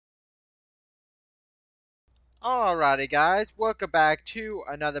Alrighty guys, welcome back to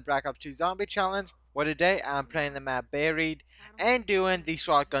another Black Ops 2 Zombie Challenge, where today I'm playing the map Buried and doing the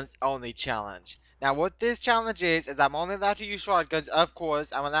Shotguns Only Challenge. Now what this challenge is I'm only allowed to use shotguns, of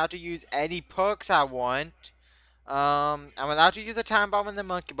course. I'm allowed to use any perks I want. I'm allowed to use the time bomb and the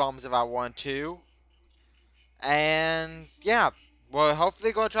monkey bombs if I want to. And yeah, we're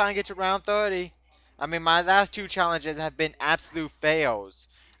hopefully going to try and get to round 30. I mean, my last two challenges have been absolute fails.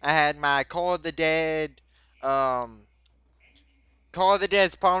 I had my Call of the Dead, um, Call of the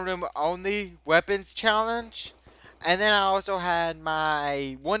Dead Spawn Room Only Weapons Challenge. And then I also had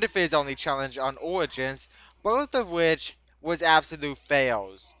my Wonder Fizz Only Challenge on Origins, both of which was absolute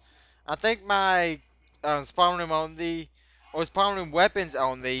fails. I think my Spawn Room Only, or Spawn Room Weapons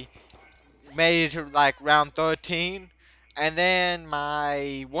Only, made it to like round 13. And then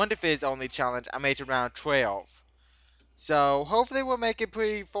my Wonder Fizz Only Challenge, I made it to round 12. So hopefully we'll make it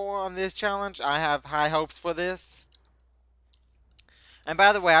pretty far on this challenge. I have high hopes for this. And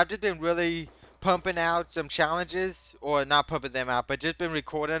by the way, I've just been really pumping out some challenges, or not pumping them out, but just been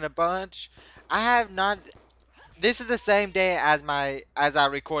recording a bunch. I have not. This is the same day as I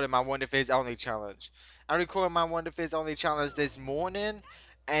recorded my Wonder Fizz Only challenge. I recorded my Wonder Fizz Only challenge this morning,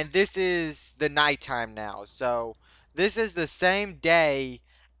 and this is the nighttime now. So this is the same day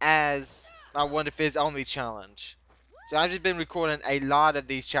as my Wonder Fizz Only challenge. So I've just been recording a lot of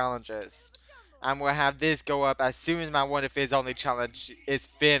these challenges. I'm gonna have this go up as soon as my Wonder Fizz Only challenge is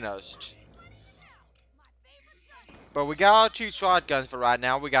finished. But we got our two shotguns for right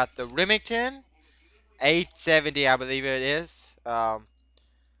now. We got the Remington 870, I believe it is.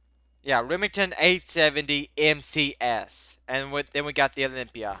 Yeah, Remington 870 MCS, and then we got the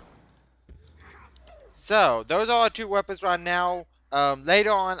Olympia. So those are our two weapons right now.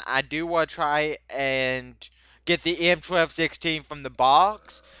 Later on, I do want to try and get the M1216 from the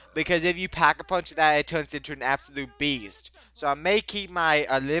box, because if you pack a punch that, it turns into an absolute beast. So I may keep my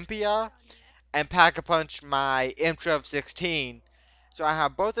Olympia and pack a punch my M1216. So I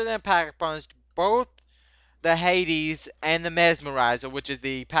have both of them pack a punched, both the Hades and the Mesmerizer, which is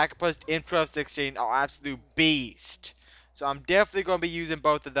the pack a punch M1216, are absolute beast. So I'm definitely going to be using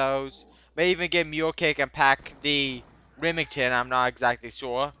both of those. May even get Mule Kick and pack the Remington, I'm not exactly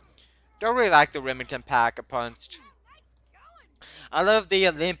sure. Don't really like the Remington pack a punched. I love the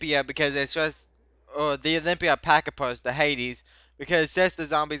Olympia because it's just, or the Olympia pack a punch, the Hades, because it sets the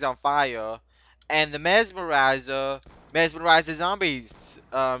zombies on fire. And the Mesmerizer mesmerizes zombies,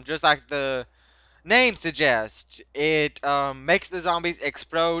 just like the name suggests. It makes the zombies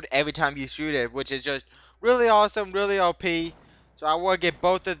explode every time you shoot it, which is just really awesome, really OP. So I want to get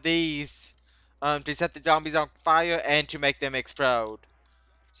both of these to set the zombies on fire and to make them explode.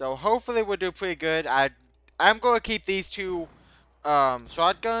 So hopefully we'll do pretty good. I'm going to keep these two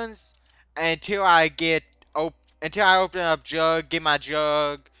shotguns until I get until I open up Jug, get my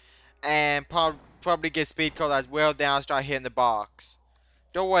Jug, and probably get Speed Cola as well. Then I'll start hitting the box.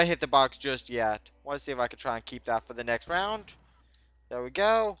 Don't want to hit the box just yet. Want to see if I can try and keep that for the next round. There we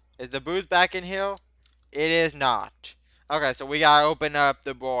go. Is the booze back in here? It is not. Okay, so we gotta open up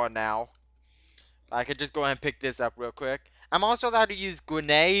the board now. I could just go ahead and pick this up real quick. I'm also allowed to use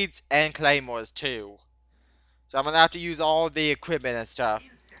grenades and claymores too. So I'm allowed to use all the equipment and stuff.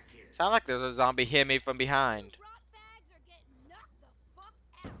 Sound like there's a zombie hit me from behind.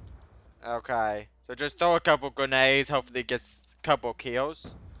 Okay, so just throw a couple grenades. Hopefully it gets a couple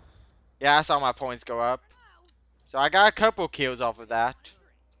kills. Yeah, I saw my points go up. So I got a couple kills off of that.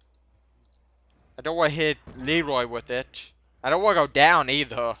 I don't want to hit Leroy with it. I don't want to go down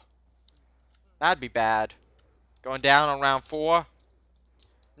either. That'd be bad. Going down on round 4?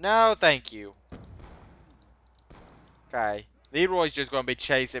 No, thank you. Okay. Leroy's just going to be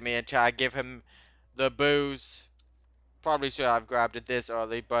chasing me until I give him the booze. Probably should have grabbed it this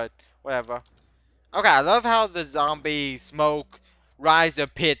early, but whatever. Okay, I love how the zombie smoke rise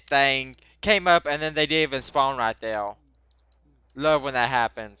of pit thing came up and then they didn't even spawn right there. Love when that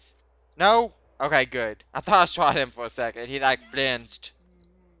happens. No? Okay, good. I thought I shot him for a second. He like blinched.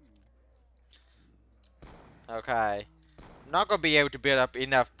 Okay. I'm not going to be able to build up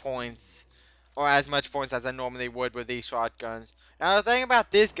enough points, or as much points as I normally would with these shotguns. Now the thing about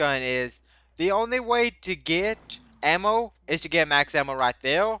this gun is, the only way to get ammo is to get max ammo right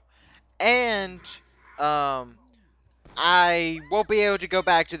there. And, I won't be able to go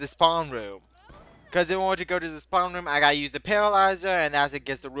back to the spawn room. Because in order to go to the spawn room, I gotta use the paralyzer, and that's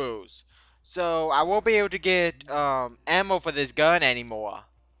against the rules. So I won't be able to get ammo for this gun anymore.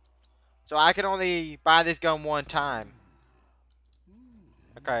 So I can only buy this gun one time.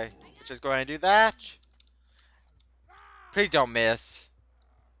 Okay, let's just go ahead and do that. Please don't miss.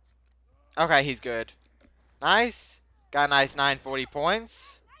 Okay, he's good. Nice. Got a nice 940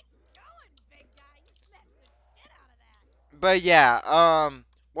 points. But yeah,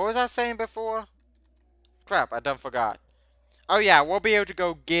 what was I saying before? Crap, I done forgot. Oh yeah, we'll be able to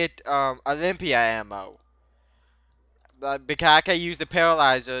go get Olympia ammo. Because I can use the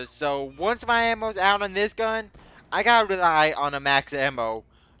paralyzer. So once my ammo's out on this gun, I gotta rely on a max ammo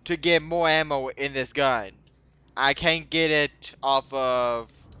to get more ammo in this gun. I can't get it off of.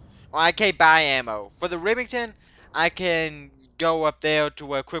 Well, I can't buy ammo. For the Remington, I can go up there to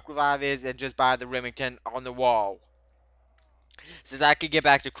where Quick Revive is and just buy the Remington on the wall. Since I could get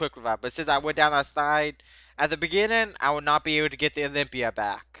back to Quick Revive. But since I went down that slide at the beginning, I will not be able to get the Olympia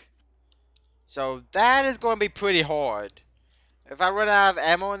back. So that is going to be pretty hard. If I run out of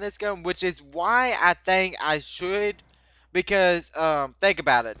ammo in this gun, which is why I think I should. Because, think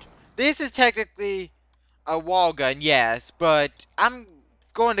about it. This is technically a wall gun, yes, but I'm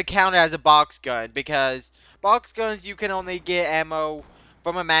going to count it as a box gun because box guns you can only get ammo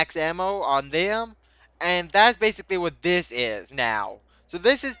from a max ammo on them, and that's basically what this is now. So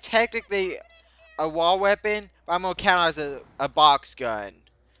this is technically a wall weapon, but I'm going to count it as a box gun.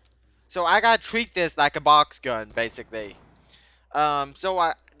 So I gotta treat this like a box gun, basically. That's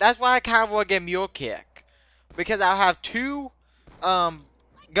why I kind of want to get Mule Kick. Because I'll have two um,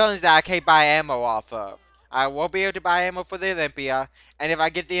 guns that I can't buy ammo off of. I won't be able to buy ammo for the Olympia, and if I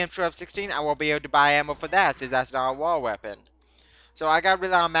get the M1216, I won't be able to buy ammo for that, since that's not a wall weapon. So I gotta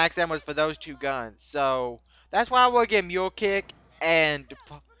rely on max ammo for those two guns. So that's why I will get Mule Kick, and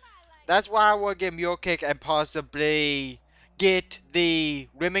that's why I will get Mule Kick and possibly get the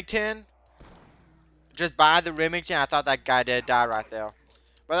Remington. Just buy the Remington. I thought that guy did die right there.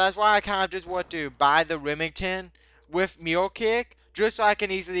 But that's why I kind of just want to buy the Remington with Mule Kick, just so I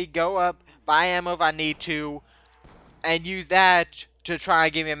can easily go up, buy ammo if I need to, and use that to try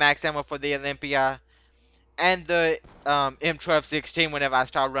and give me a max ammo for the Olympia and the M1216 whenever I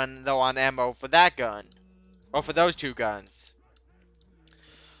start running low on ammo for that gun, or for those two guns.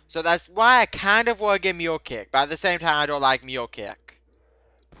 So that's why I kind of want to get Mule Kick, but at the same time I don't like Mule Kick.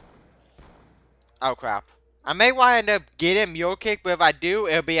 Oh crap. I may wind up getting Mule Kick, but if I do,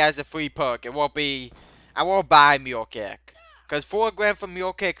 it'll be as a free perk. It won't be... I won't buy Mule Kick. Because 4 grand for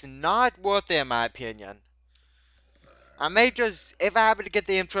Mule Kick's not worth it in my opinion. I may just... If I happen to get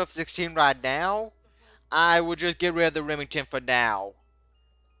the M1216 right now, I will just get rid of the Remington for now.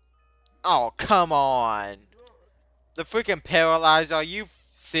 Oh, come on. The freaking Paralyzer, are you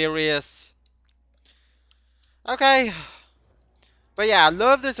serious? Okay. But yeah, I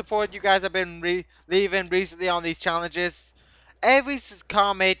love the support you guys have been leaving recently on these challenges. Every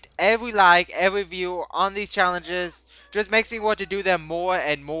comment, every like, every view on these challenges just makes me want to do them more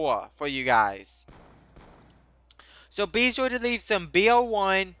and more for you guys. So be sure to leave some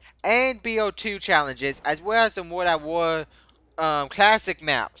BO1 and BO2 challenges, as well as some World at War classic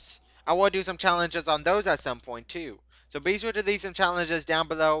maps. I will do some challenges on those at some point too. So be sure to leave some challenges down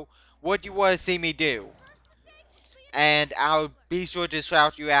below what you want to see me do. And I'll be sure to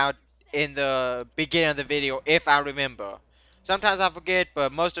shout you out in the beginning of the video if I remember. Sometimes I forget,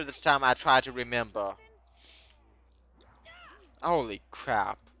 but most of the time I try to remember. Holy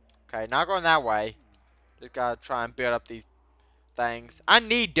crap. Okay, not going that way. Just gotta try and build up these things. I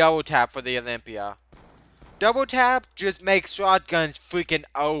need double tap for the Olympia. Double tap just makes shotguns freaking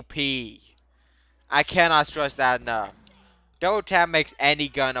OP. I cannot stress that enough. Double tap makes any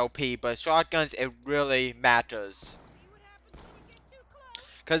gun OP, but shotguns, it really matters.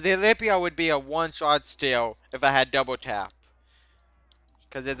 Because the Olympia would be a one-shot still if I had double tap.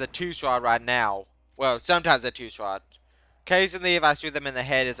 Because there's a two-shot right now. Well, sometimes a two-shot. Occasionally, if I shoot them in the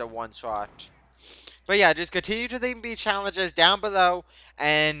head, it's a one-shot. But yeah, just continue to leave me challenges down below,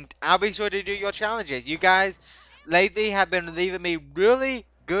 and I'll be sure to do your challenges. You guys lately have been leaving me really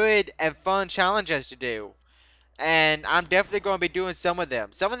good and fun challenges to do. And I'm definitely going to be doing some of them.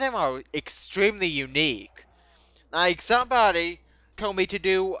 Some of them are extremely unique. Like, somebody told me to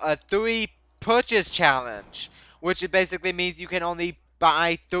do a 3 purchase challenge, which basically means you can only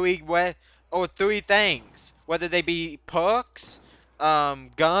buy 3 things, whether they be perks,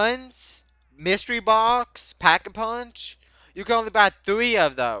 guns, mystery box, pack-a-punch. You can only buy 3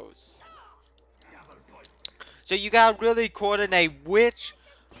 of those. So you gotta really coordinate which,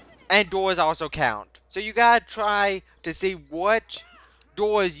 and doors also count. So you gotta try to see what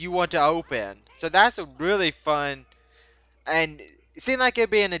doors you want to open. So that's a really fun, and it seemed like it'd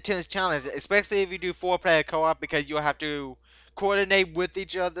be an intense challenge, especially if you do 4-player co-op, because you'll have to coordinate with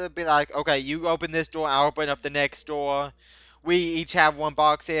each other. Be like, okay, you open this door, I'll open up the next door. We each have 1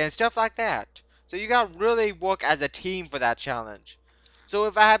 box here, and stuff like that. So you gotta really work as a team for that challenge. So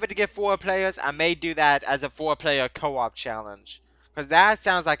if I happen to get 4 players, I may do that as a 4-player co-op challenge. Because that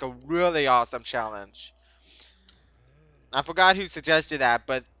sounds like a really awesome challenge. I forgot who suggested that,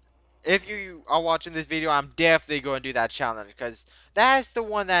 but if you are watching this video, I'm definitely going to do that challenge. Because that's the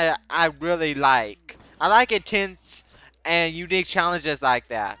one that I really like. I like intense and unique challenges like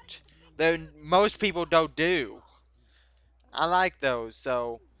that. That most people don't do. I like those,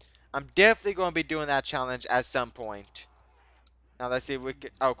 so I'm definitely going to be doing that challenge at some point. Now let's see if we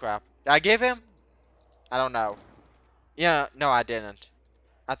can... Oh crap. Did I give him? I don't know. Yeah, no I didn't.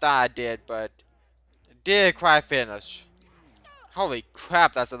 I thought I did, but... Did quite finish. Holy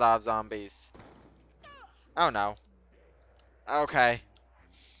crap, that's a lot of zombies. Oh no. Okay.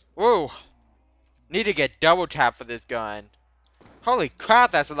 Woo! Need to get double tap for this gun. Holy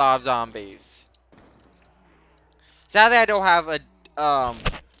crap, that's a lot of zombies. Sadly, I don't have a,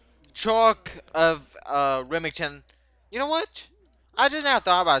 chalk of, Remington. You know what? I just now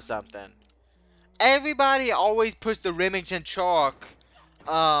thought about something. Everybody always puts the Remington chalk,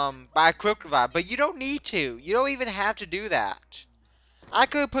 by quick revive, but you don't need to. You don't even have to do that. I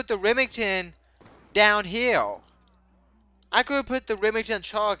could put the Remington downhill. I could put the Remington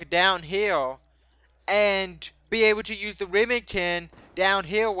chalk downhill and be able to use the Remington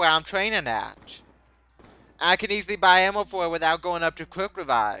downhill where I'm training at. I can easily buy ammo for it without going up to quick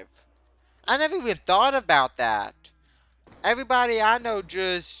revive. I never even thought about that. Everybody I know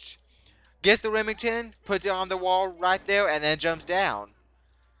just gets the Remington, puts it on the wall right there, and then jumps down.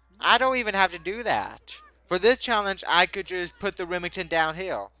 I don't even have to do that. For this challenge, I could just put the Remington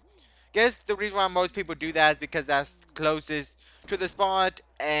downhill. Guess the reason why most people do that is because that's closest to the spot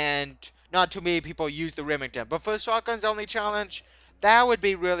and not too many people use the Remington. But for shotguns only challenge, that would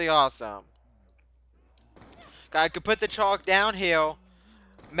be really awesome. I could put the chalk downhill,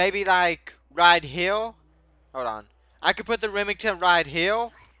 maybe like ride hill. Hold on. I could put the Remington ride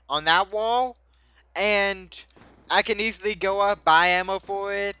hill on that wall, and I can easily go up, buy ammo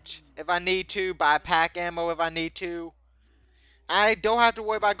for it if I need to, buy pack ammo if I need to. I don't have to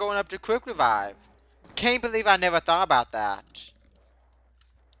worry about going up to quick revive. Can't believe I never thought about that.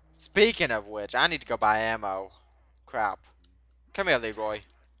 Speaking of which, I need to go buy ammo. Crap. Come here, Leroy.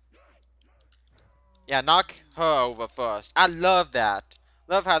 Yeah, knock her over first. I love that.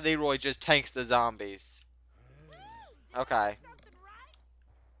 Love how Leroy just tanks the zombies. Okay.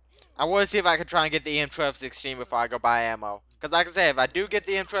 I want to see if I can try and get the M1216 before I go buy ammo. Because like I said, if I do get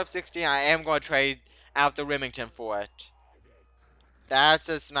the M1216, I am going to trade out the Remington for it. That's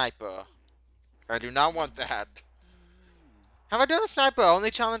a sniper. I do not want that. Have I done a sniper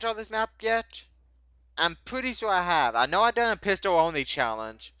only challenge on this map yet? I'm pretty sure I have. I know I've done a pistol only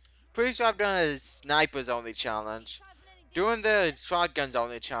challenge. Pretty sure I've done a snipers only challenge. Doing the shotguns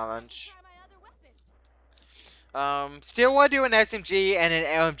only challenge. Still want to do an SMG and an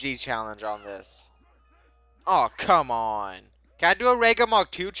LMG challenge on this. Oh, come on. Can I do a Rega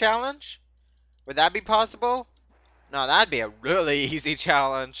Mark II challenge? Would that be possible? No, that'd be a really easy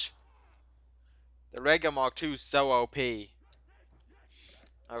challenge. The Rega Mark II is so OP. Okay.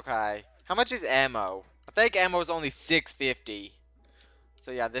 How much is ammo? I think ammo is only 650.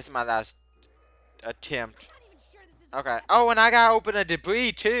 So yeah, this is my last attempt. Okay. Oh, and I gotta open a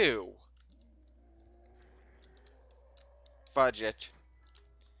debris too. Fudge it.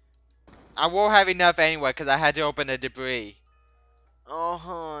 I won't have enough anyway because I had to open a debris.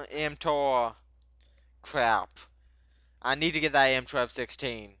 Uh-huh, mTOR. Crap. I need to get that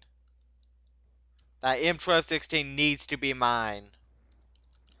M1216. That M1216 needs to be mine.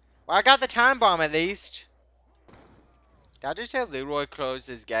 Well, I got the time bomb at least. Did I just have Leroy close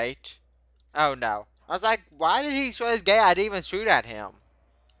his gate? Oh no. I was like, why did he shut his gate? I didn't even shoot at him.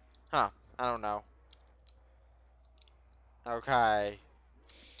 Huh. I don't know. Okay.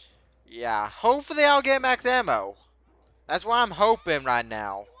 Yeah. Hopefully I'll get max ammo. That's what I'm hoping right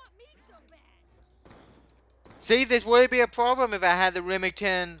now. See, this would be a problem if I had the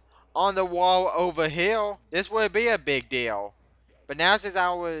Remington on the wall over hill. This would be a big deal. But now since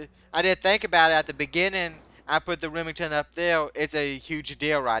I didn't think about it at the beginning, I put the Remington up there, it's a huge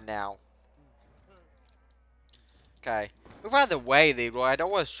deal right now. Okay. Move out of the way, Leroy. I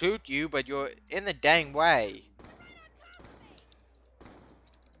don't want to shoot you, but you're in the dang way.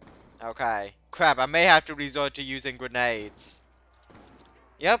 Okay. Crap, I may have to resort to using grenades.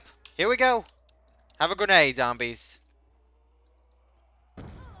 Yep. Here we go. Have a grenade, zombies.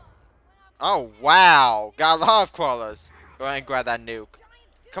 Oh, wow. Got a lot of crawlers. Go ahead and grab that nuke.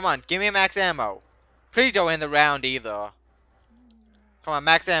 Come on, give me max ammo. Please don't end the round either. Come on,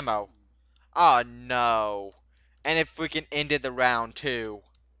 max ammo. Oh, no. And it freaking ended the round, too.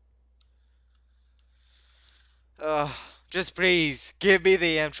 Ugh. Just please, give me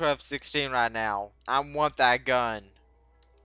the M1216 right now. I want that gun.